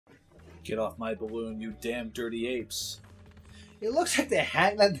Get off my balloon, you damn dirty apes. It looks like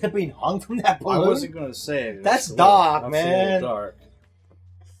they're being hung from that balloon. I wasn't going to say it. That's dark, that's man. a little dark.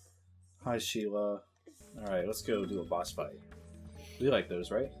 Hi, Sheila. Alright, let's go do a boss fight. We like those,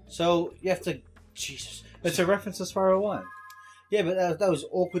 right? So, you have to... Jesus. It's a reference to Spyro 1. Yeah, but that was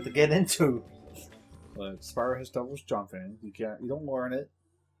awkward to get into. But Spyro has double jumping. You don't learn it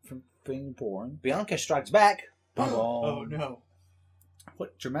from being born. Bianca strikes back. Oh no.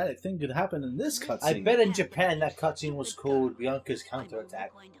 What dramatic thing could happen in this cutscene? I bet in Japan that cutscene was called Bianca's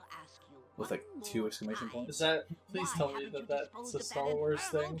counterattack. With like 2 exclamation points? Is that? Please tell me that that's a Star Wars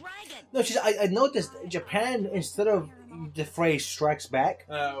thing. No, I noticed Japan, instead of the phrase strikes back,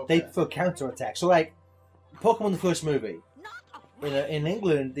 Oh, okay. they prefer counterattack. So like, Pokemon the first movie. In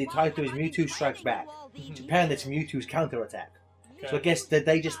England, the title is Mewtwo Strikes Back. In Japan, it's Mewtwo's counterattack. Okay. So I guess that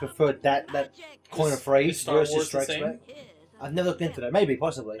they just preferred that coin of Is phrase Star versus Wars the strikes same? back. I've never looked into that. Maybe,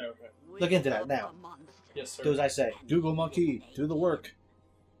 possibly. Okay. Look into that now. Yes, sir. Do as I say. Google Monkey, do the work.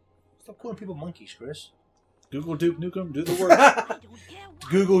 Stop calling people monkeys, Chris. Google Duke Nukem, do the work.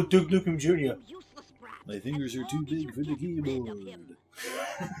 Google Duke Nukem Jr. My fingers are too big for the keyboard.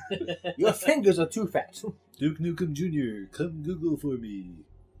 Your fingers are too fat. Duke Nukem Jr., come Google for me.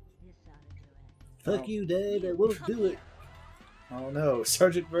 Fuck you, Dad, I won't do it. Oh no,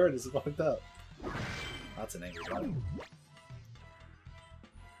 Sergeant Bird is locked up. That's an angry bunny.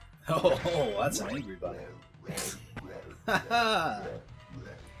 Oh, that's an angry bunny.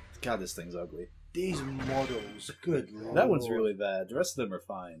 God, this thing's ugly. These models, good lord. That one's really bad. The rest of them are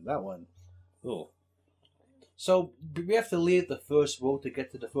fine. That one, oh. So, we have to leave the first world to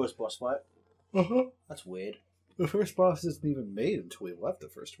get to the first boss fight? Uh-huh. That's weird. The first boss isn't even made until we left the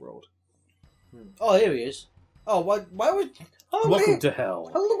first world. Oh, here he is. Oh, why would... Oh, Welcome to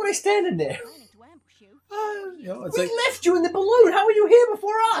hell. How long were they standing there? You know, it's We like left you in the balloon. How were you here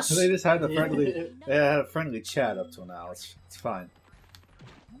before us? they just had a friendly, they had a friendly chat up till now. It's fine.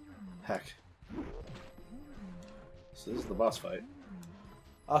 Heck. So this is the boss fight.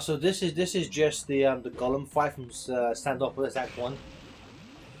 Oh, so this is just the golem fight from Standoff Act 1.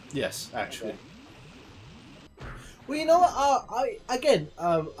 Yes, actually. Well, you know what?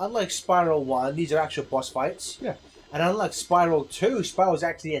 Unlike Spyro 1, these are actual boss fights. Yeah. And unlike Spyro 2, Spyro's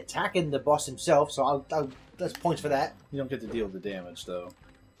actually attacking the boss himself, so that's points for that. You don't get to deal with the damage though.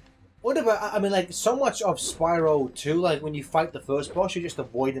 What about, I mean, like, so much of Spyro 2, like, when you fight the first boss, you just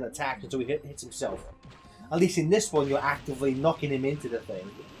avoid an attack until he hits himself. At least in this one, you're actively knocking him into the thing.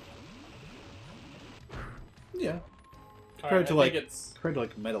 Yeah. Alright, Compared to like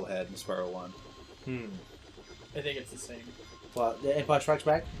Metalhead in Spyro 1. I think it's the same. What, the Empire Strikes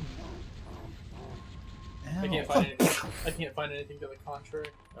Back? I can't find anything. I can't find anything to the contrary.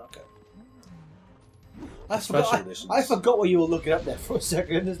 Okay. Special editions. I forgot what you were looking up there for a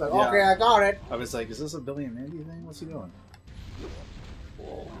second. It's like, Yeah. okay, I got it. I was like, is this a Billy and Mandy thing? What's he doing? Whoa,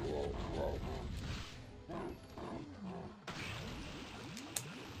 whoa, whoa.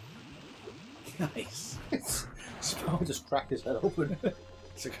 Nice. Spyro just cracked his head open.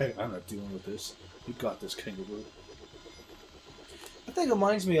 It's okay, I'm not dealing with this. You got this, kangaroo. I think it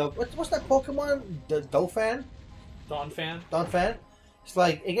reminds me of what's that Pokemon? The Dolphin? Donphan? It's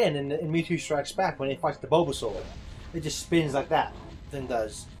like again in Mewtwo Strikes Back when it fights the Bulbasaur, it just spins like that. Thing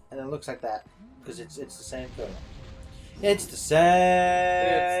does, and it looks like that because it's the same thing. It's the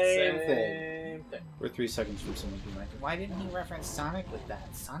same thing. We're 3 seconds from someone being like, Why didn't he reference Sonic with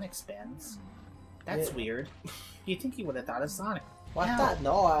that? Sonic spins. That's Yeah. weird. You'd think he would have thought of Sonic. What's Ow. that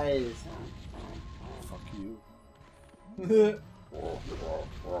noise? fuck you.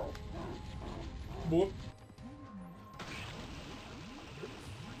 Whoop.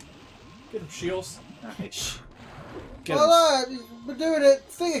 Get him, Shields. Nice. Get him, Oh, we're doing it.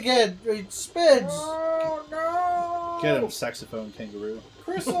 Thing again. It spins. Oh no! get him, saxophone kangaroo.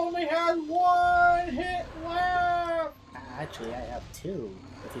 Chris only had 1 hit left. Actually, I have 2,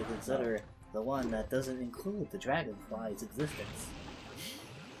 if you consider the one that doesn't include the dragonfly's existence.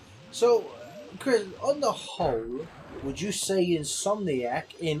 So, Chris, on the whole, would you say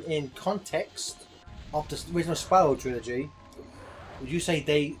Insomniac, in context of the original Spyro trilogy, would you say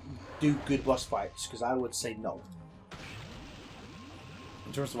they do good boss fights? Because I would say no.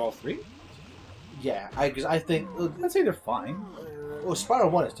 In terms of all 3? Yeah, because I think I'd say they're fine. well, Spyro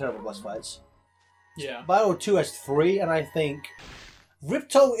 1 has terrible boss fights. Yeah. Spyro 2 has 3, and I think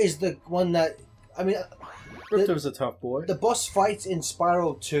Ripto is the one that I mean. Ripto's a tough boy. The boss fights in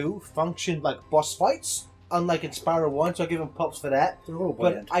Spyro 2 function like boss fights, unlike in Spyro 1, so I give them props for that. They're a little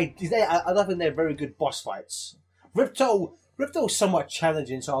But bland. I don't think they're very good boss fights. Ripto's somewhat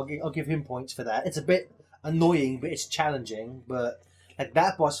challenging, so I'll give him points for that. It's a bit annoying, but it's challenging. But had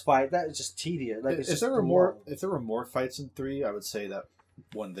that boss fight, that is just tedious. Like, if there were more fights in 3, I would say that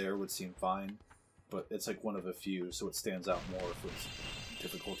one there would seem fine. But it's like one of a few, so it stands out more for its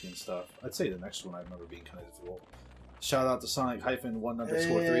difficulty and stuff. I'd say the next one I remember being kind of difficult. Shout out to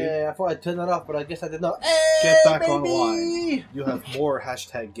Sonic-1_3. Yeah, I thought I'd turn that off, but I guess I did not. Get back baby! online. You have more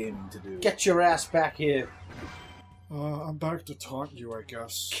 #gaming to do. Get your ass back here. I'm back to taunt you, I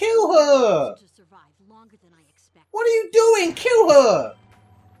guess. Kill her! What are you doing? Kill her!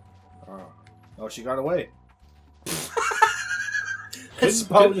 Oh, she got away.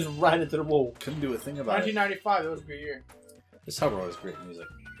 Spyro just ran into the wall. Couldn't do a thing about it. 1995, that was a good year. This Hellboy was great music.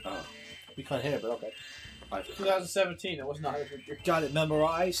 Oh. We can't hear it, but okay. 2017, that was not a good year. Got it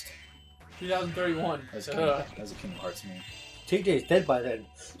memorized. 2031. As a Kingdom Hearts meme. TJ's dead by then.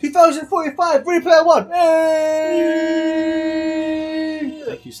 2045, Ready Player One! Hey!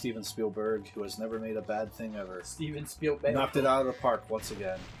 Thank you, Steven Spielberg, who has never made a bad thing ever. Steven Spielberg. Knocked it out of the park once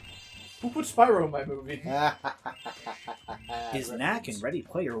again. Who put Spyro in my movie? Is Knack in Ready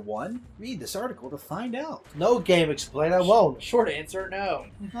Player One? Read this article to find out. No game explain, I won't. Short answer, no.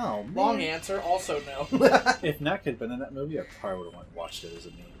 Oh, man. Long answer, also no. If Knack had been in that movie, I probably would have went and watched it as a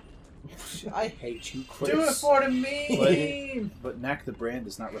meme. I hate you, Chris. Do it for the meme! But Knack the brand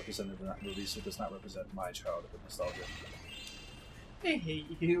is not represented in that movie, so it does not represent my childhood nostalgia. I hate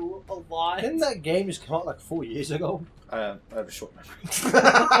you a lot. Didn't that game just come out like 4 years ago? I have a short memory.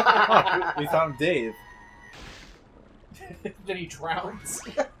 We found Dave. Then he drowns.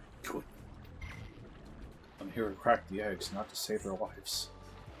 I'm here to crack the eggs, not to save their lives.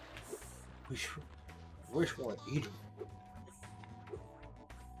 We wish we want to eat him.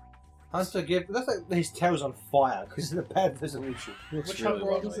 Hunter give. That's like his tail's on fire because of the bad resolution. Which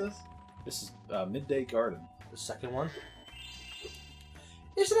world is this? This is Midday Garden. The second one.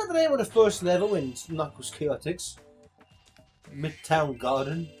 Isn't that the name of the first level in Knuckles Chaotix? Midtown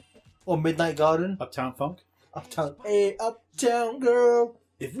Garden? Or Midnight Garden? Uptown Funk? Uptown. Hey, Uptown Girl!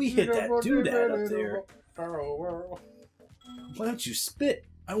 If we hit that doodad up there, why don't you spit?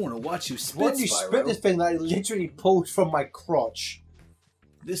 I want to watch you spit, When you Spyro. spit this thing that I literally pulled from my crotch.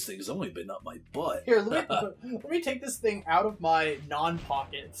 This thing's only been up my butt. Here, let me take this thing out of my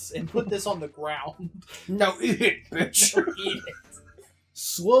non-pockets and put this on the ground. No, eat it, bitch! Eat it.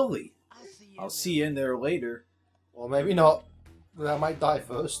 Slowly. I'll see you in there later. Or maybe not. But I might die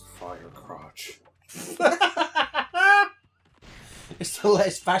first. Fire crotch. It's the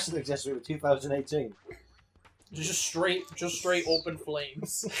latest fashion accessory of 2018. Just straight open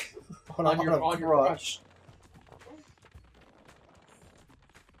flames on your crotch.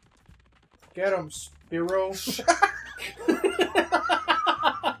 Get him, Spyro.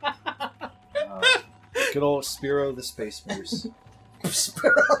 Good old Spyro the Space Moose.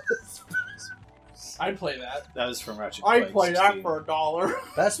 I'd play that. That was from Ratchet. I'd play that 16. for $1.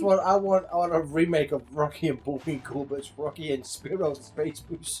 That's what I want. I want a remake of Rocky and Bullwinkle, but it's Rocky and Spyro the Space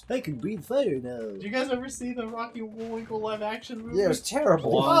Moose. They can breathe fire now. Did you guys ever see the Rocky and Bullwinkle live action movie? Yeah, it was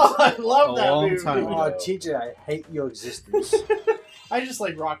terrible. Oh, I love that long movie. time ago. Oh, TJ, I hate your existence. I just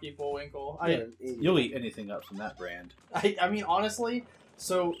like Rocky and Bullwinkle. You'll eat anything up from that brand. I mean, honestly,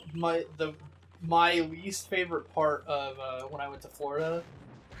 so my least favorite part of when I went to Florida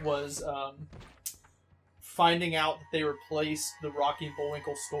was finding out that they replaced the Rocky and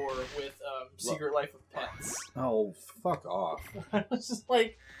Bullwinkle store with Secret Life of Pets. Oh, fuck off. I was just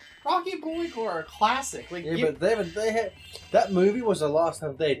like, Rocky and Bullwinkle are a classic. Like, Yeah, but they had that movie was the last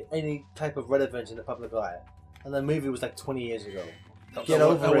time they had any type of relevance in the public eye, and the movie was like 20 years ago. Get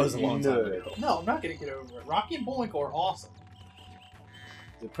over that it, was a you long time nerd. ago. no, I'm not gonna get over it. Rocky and Bullwinkle are awesome.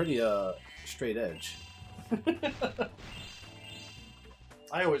 They're pretty straight edge.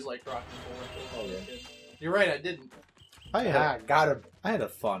 I always liked Rocky and Bullwinkle. Oh, yeah. You're right, I didn't. Ah, got him. I had a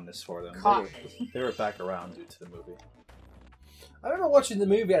fondness for them. Caught They were back around due to the movie. I remember watching the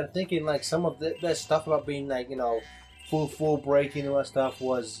movie and thinking like some of their stuff about being like, you know, full breaking and all that stuff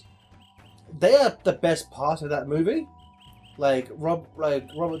was they are the best part of that movie. Like Robert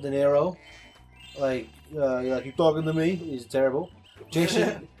De Niro, like you talking to me? He's terrible.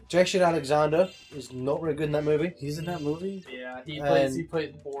 Jason Alexander is not very good in that movie. He's in that movie? Yeah, he And-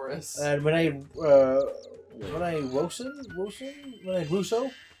 played Boris. And Renee Russo,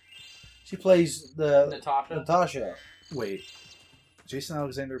 she plays the Natasha. Wait. Jason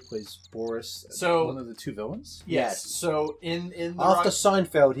Alexander plays Boris, So- one of the two villains? Yes. So in the After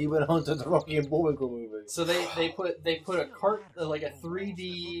Seinfeld, he went on to the Rocky and Bullwinkle movie. so they put a like a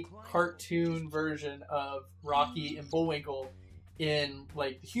 3D cartoon version of Rocky and Bullwinkle in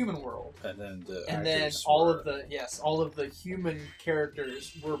like the human world. And then all of the human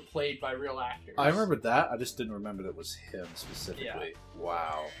characters were played by real actors. I remember that. I just didn't remember that it was him specifically. Yeah.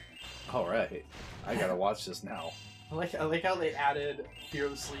 Wow. All right. I gotta watch this now. I like how they added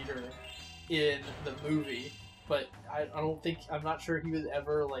Fearless Leader in the movie, but I'm not sure he was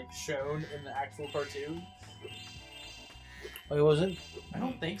ever like shown in the actual cartoon. Oh, he wasn't? I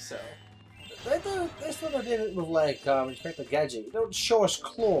don't think so. That's what I did it with like Inspector Gadget. Don't show us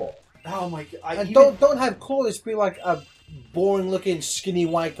Claw. Oh my god! And don't have Claw just be like a boring-looking, skinny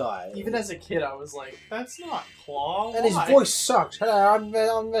white guy. Even as a kid, I was like, "That's not Claw." And Why? his voice sucks. Hello, I'm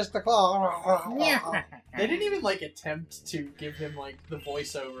Mr. Claw. They didn't even like attempt to give him like the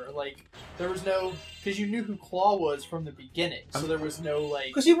voiceover. Like there was no, because you knew who Claw was from the beginning, so there was no like.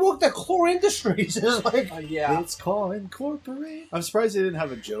 Because he worked at Claw Industries. It's like, yeah, It's Claw Incorporated. I'm surprised they didn't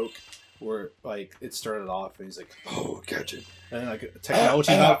have a joke where like it started off and he's like, "Oh, Gadget," and then like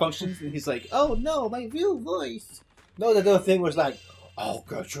technology malfunctions, and he's like, "Oh no, my real voice." no, the other thing was like, oh,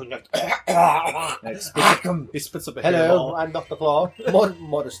 God, you're not. He spits up a Hello, hairball. I'm Dr. Claw.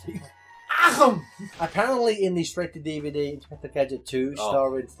 Modesty. Apparently, in the straight-to-DVD Inspector Gadget 2,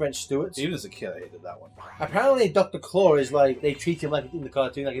 starring French Stewart, Even as a kid, I hated that one. apparently Dr. Claw is like, they treat him like in the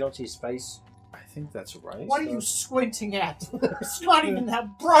cartoon, like you don't see his face. I think that's right. what are you squinting at? It's not even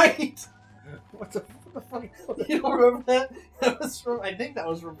that bright. What the fuck? You don't remember that? That was from. I think that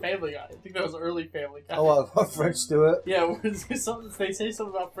was from Family Guy. I think that was early Family Guy. Oh, French Stewart. Yeah, where they say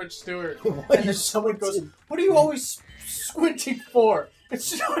something about French Stewart, Why and then you someone goes, squinting? "What are you always squinting for?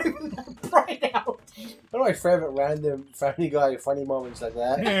 It's not even that bright out." One of my favourite random Family Guy funny moments like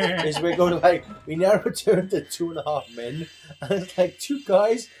that is we go to like, we now return to 2.5 Men, and it's like 2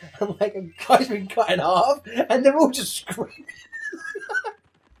 guys, and like a guy's been cut in half, and they're all just screaming.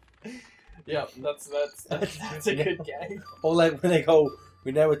 Yeah, that's a good gag. Or like when they go,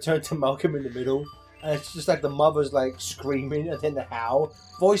 we now return to Malcolm in the Middle, and it's just like the mother's like screaming, and then the howl,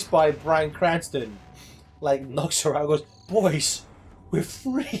 voiced by Bryan Cranston, like knocks her out, goes, "Boys, we're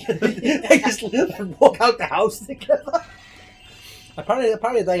free." And they just walk out the house together.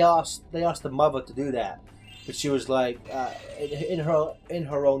 Apparently they asked the mother to do that, but she was like, in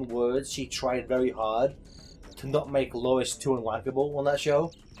her own words, she tried very hard to not make Lois too unlikable on that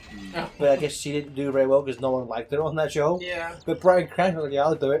show. But I guess she didn't do very well because no one liked her on that show. Yeah. But Bryan Cranston was like, "Yeah,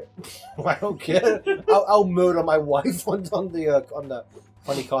 I'll do it. I don't care. I'll murder my wife on the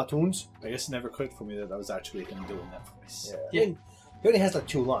funny cartoons." I guess it never clicked for me that was actually him doing that voice. Yeah. I mean, he only has like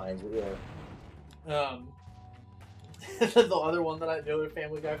 2 lines, but yeah. The other one that the other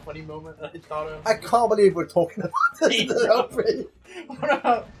Family Guy funny moment that I thought of. I can't believe we're talking about this. What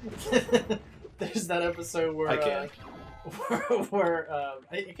about? There's that episode where I can't.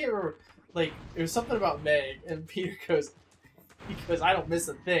 I can't remember. Like it was something about Meg, and Peter goes, "I don't miss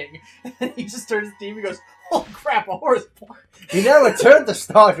a thing." And then he just turns to Steve and goes, "Oh crap, a horse!" He now returned to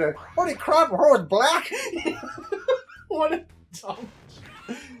Star Trek. Holy crap, a horse black? What a dumb.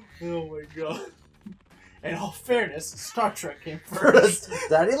 Oh my god. In all fairness, Star Trek came first.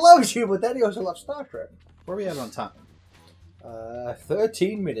 Daddy loves you, but Daddy also loves Star Trek. Where are we at on time? 13 Let's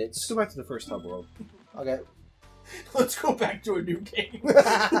minutes. go back to the first hub world. Okay. Let's go back to a new game.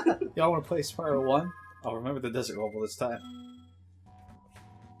 Y'all want to play Spyro 1? I'll remember the desert level this time.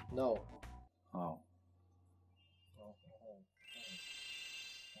 No. Oh.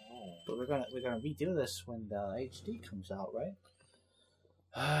 But we're gonna redo this when the HD comes out, right?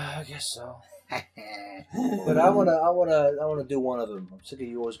 I guess so. But I wanna do one of them. I'm sick of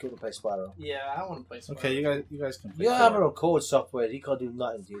you always going to play Spyro. Yeah, I want to play Spyro. Okay, you guys can play You have a Spyro. record software. You can't do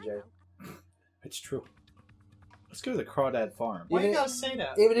nothing, TJ. It's true. Let's go to the Crawdad Farm. Why you Even- gotta say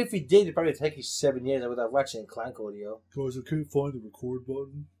that? Even if you did, it'd probably take you 7 years with that Ratchet and Clank audio. Guys, I can't find the record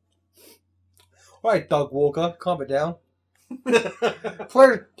button. Alright, Doug Walker, calm it down.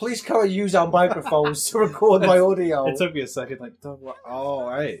 Please come and use our microphones to record my audio. It took me a second, like, Doug, what? Oh,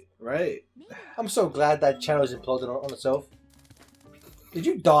 right. I'm so glad that channel's imploded on itself. Did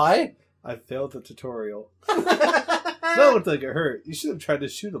you die? I failed the tutorial. That looked like it hurt. You should have tried to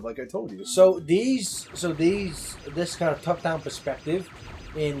shoot him like I told you. So this kind of top-down perspective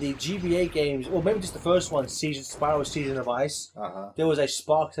in the GBA games, or maybe just the first one, Spyro Season of Ice, there was a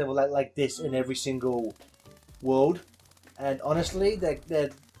Sparks level like this in every single world, and honestly,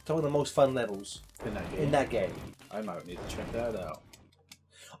 they're some of the most fun levels In that game. game. I might need to check that out.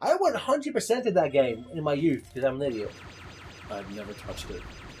 I went 100% of that game in my youth because I'm an idiot. I've never touched it.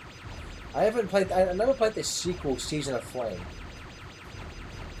 I never played the sequel, Season of Flame.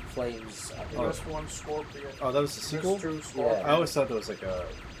 Flames. I think. Just one Scorpion. Oh, that was the sequel? Just two Yeah. Scorpion. I always thought that was like a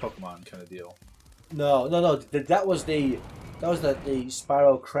Pokemon kind of deal. No. That was the That was the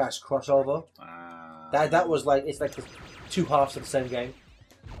Spyro Crash crossover. That was like it's like the two halves of the same game.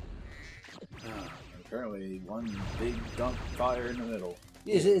 Apparently, one big dump fire in the middle.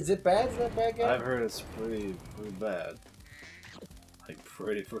 Is it bad? Is that a bad game? I've heard it's pretty bad. Like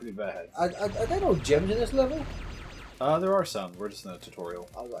pretty bad. Are there no gems in this level? There are some. We're just in a tutorial.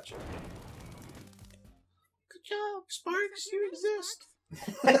 I'll watch it. Good job, Sparks. You exist.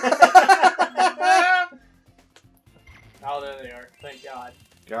 Oh, there they are. Thank God.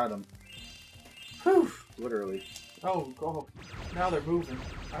 Got him. Whew. Literally. Oh, God. Now they're moving.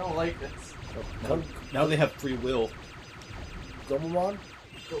 I don't like this. Now they have free will. Gomamon?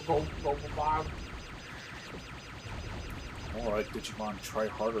 Go, Bob. Alright, Digimon, try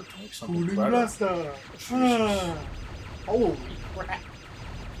harder to make something better. Holy crap.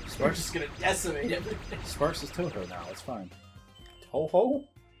 We're just gonna decimate everything. Sparks is Toho now, it's fine. Toho?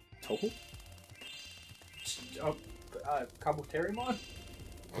 Toho? Kabuterimon?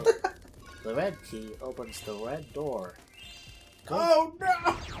 The red key opens the red door. Oh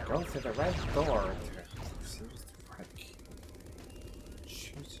no! Go to the red door.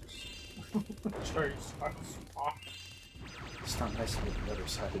 Jesus. It's not nice to get the other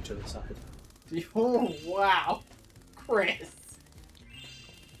side to the side. Oh, wow. Chris.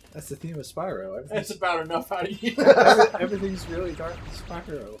 That's the theme of Spyro. That's about enough out of you. Everything's really dark in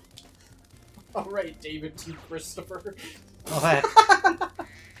Spyro. Alright, David T. Christopher.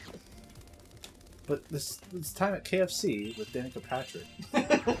 But this time at KFC with Danica Patrick.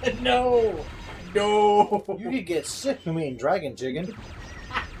 No! No! You could get sick from eating dragon chicken.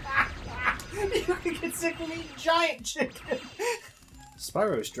 You could get sick from eating giant chicken.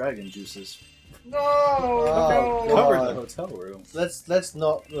 Spyro's dragon juices No! Oh, No! covered God. the hotel room. Let's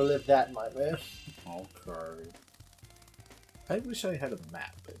not relive that nightmare. Okay. I wish I had a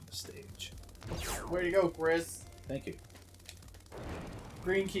map in the stage. Way to go, Chris. Thank you.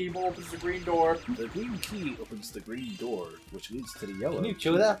 Green key opens the green door. The green key opens the green door, which leads to the yellow. Can you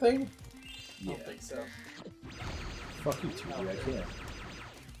kill that thing? I Yeah. don't think so. Fuck you, TJ, I can't.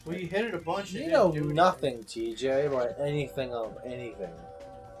 Well, you hit it a bunch. You and know didn't do nothing, TJ, about anything of anything.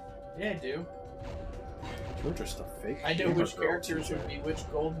 Yeah, I do. You're just a fake. I know gamer which girl, characters TJ. would be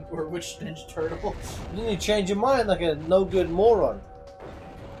which golden or which Ninja Turtle. Didn't you change your mind like a no-good moron?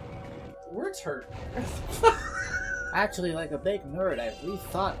 Words hurt. Actually, like a big nerd, I've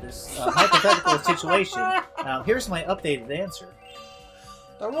rethought this hypothetical situation. Now, here's my updated answer.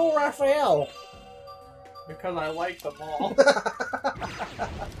 The rule Raphael. Because I like them all.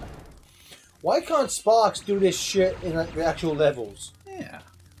 Why can't Sparks do this shit in like, the actual levels? Yeah.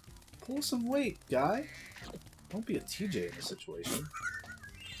 Pull some weight, guy. Don't be a TJ in this situation.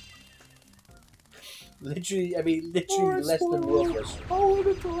 Literally, I mean, literally less than worthless. Oh, an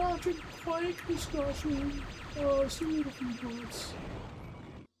interactive quick discussion. See you in a few months.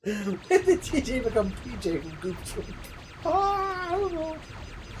 When did TJ become PJ from Goop Troop? I don't know.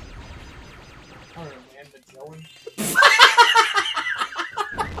 I don't know, man. The Joey.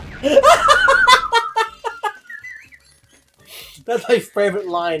 That's my favorite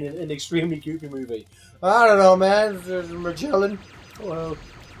line in an extremely goofy movie. I don't know, man. There's Magellan. Hello.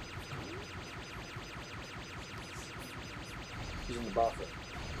 He's in the bathroom.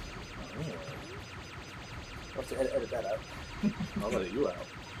 I'll have to edit that out. I'll let you out.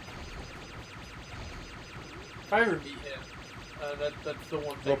 If I ever meet him, that's the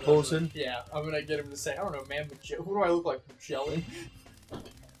one thing. Rob Paulson? Yeah, I'm gonna get him to say, I don't know, man, who do I look like? Magellan?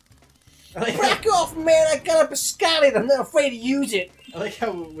 Back off, man! I got a biscotti. I'm not afraid to use it. I like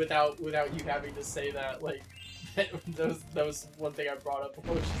how without you having to say that, like, that was one thing I brought up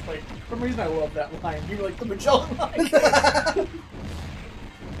before. It's just like, for some reason I love that line. You were like the Magellan line.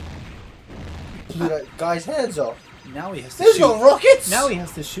 Blew that guy's hands off. Now he has to There's shoot. no rockets. Now he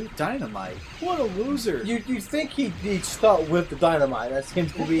has to shoot dynamite. What a loser! You think he'd start with the dynamite? That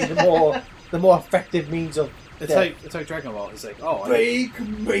seems to be the more effective means of. It's like Dragon Ball. It's like, oh, Big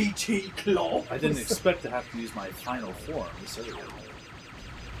meaty claw. I didn't expect to have to use my final form.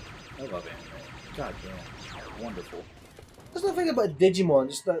 I love anime. God damn, wonderful. That's the thing about Digimon.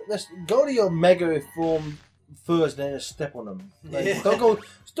 Just let's go to your Mega form first, then just step on them. Like, Yeah.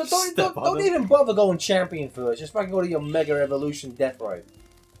 Don't even bother going champion first. Just fucking go to your Mega Evolution Death Ride.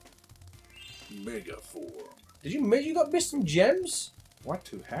 Mega form. Did you got missed some gems? What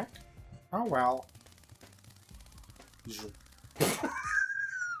to heck? Oh well.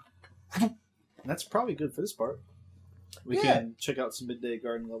 That's probably good for this part. We can check out some Midday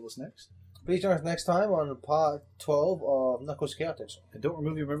Garden levels next. Please join us next time on part 12 of Knuckles Chaotix. And don't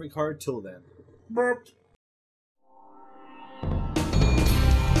remove your memory card till then. Burp.